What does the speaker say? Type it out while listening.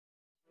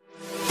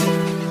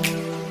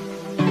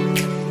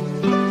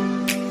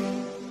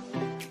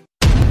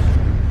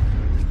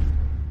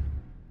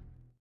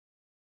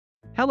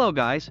Hello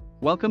guys,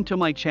 welcome to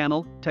my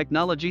channel,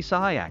 Technology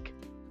Sahayak.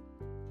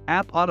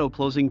 App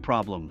auto-closing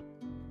problem.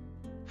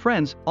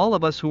 Friends, all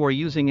of us who are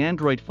using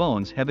Android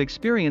phones have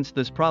experienced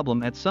this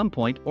problem at some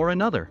point or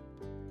another.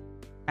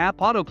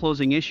 App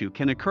auto-closing issue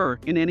can occur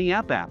in any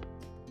app.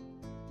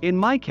 In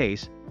my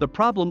case, the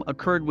problem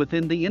occurred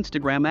within the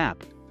Instagram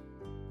app.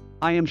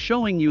 I am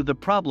showing you the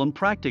problem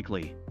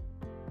practically.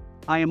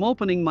 I am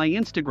opening my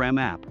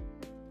Instagram app.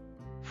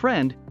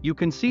 Friend, you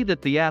can see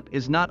that the app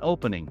is not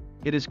opening,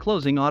 it is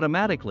closing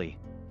automatically.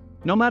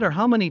 No matter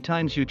how many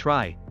times you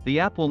try, the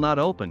app will not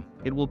open,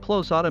 it will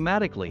close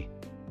automatically.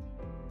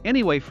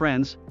 Anyway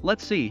friends,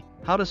 let's see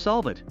how to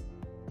solve it.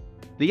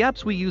 The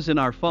apps we use in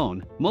our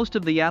phone, most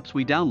of the apps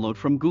we download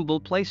from Google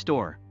Play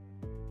Store.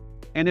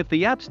 And if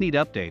the apps need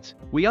updates,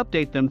 we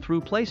update them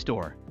through Play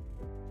Store.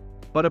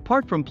 But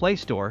apart from Play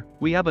Store,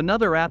 we have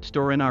another app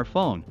store in our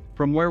phone,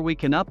 from where we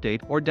can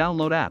update or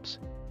download apps.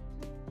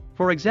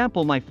 For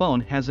example, my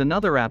phone has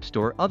another app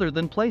store other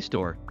than Play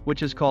Store,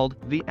 which is called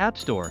the App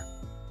Store.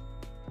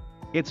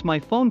 It's my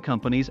phone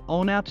company's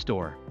own app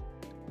store.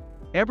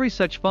 Every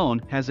such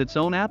phone has its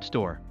own app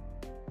store.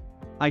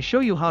 I show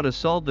you how to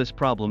solve this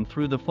problem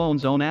through the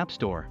phone's own app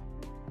store.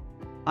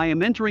 I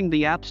am entering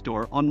the app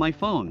store on my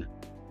phone.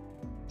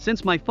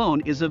 Since my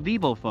phone is a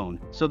Vivo phone,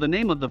 so the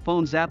name of the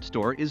phone's app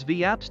store is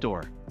V App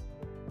Store.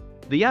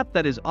 The app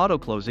that is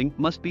auto-closing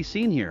must be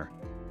seen here.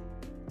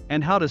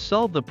 And how to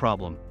solve the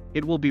problem,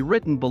 it will be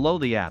written below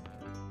the app.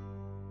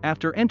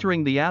 After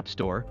entering the App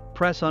Store,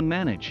 press on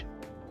Manage.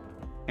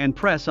 And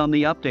press on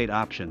the Update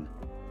option.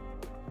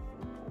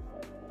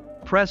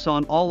 Press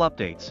on All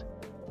Updates.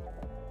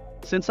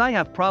 Since I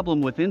have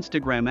problem with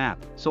Instagram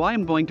app, so I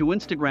am going to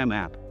Instagram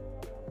app.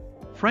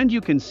 Friend,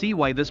 you can see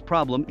why this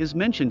problem is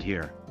mentioned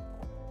here.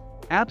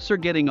 Apps are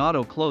getting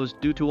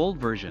auto-closed due to old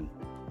version.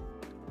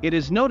 It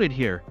is noted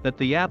here that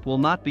the app will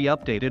not be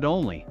updated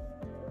only.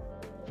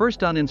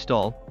 First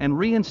uninstall and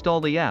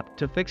reinstall the app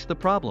to fix the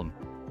problem.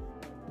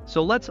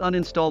 So let's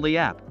uninstall the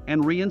app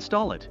and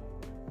reinstall it.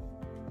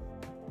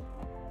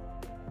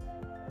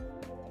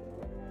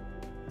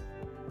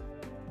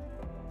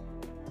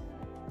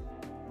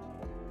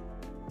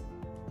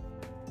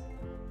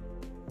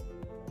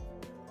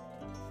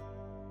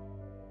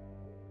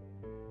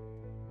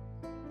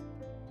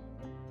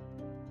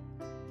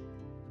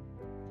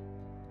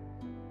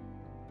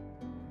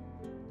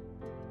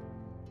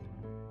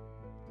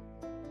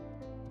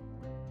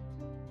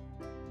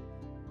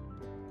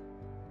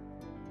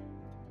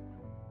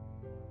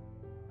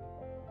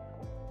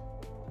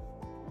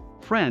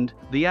 Friend,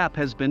 the app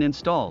has been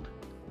installed.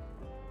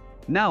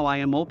 Now I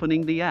am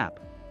opening the app.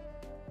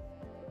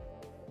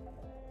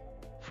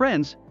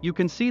 Friends, you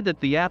can see that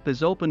the app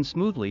is opened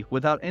smoothly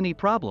without any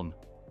problem.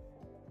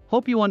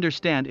 Hope you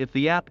understand if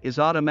the app is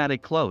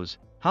automatic close,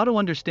 how to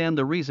understand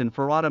the reason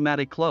for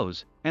automatic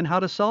close, and how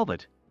to solve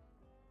it.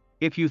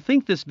 If you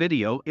think this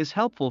video is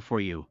helpful for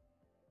you,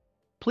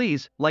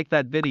 please like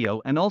that video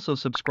and also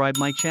subscribe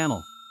my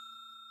channel.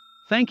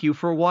 Thank you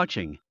for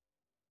watching.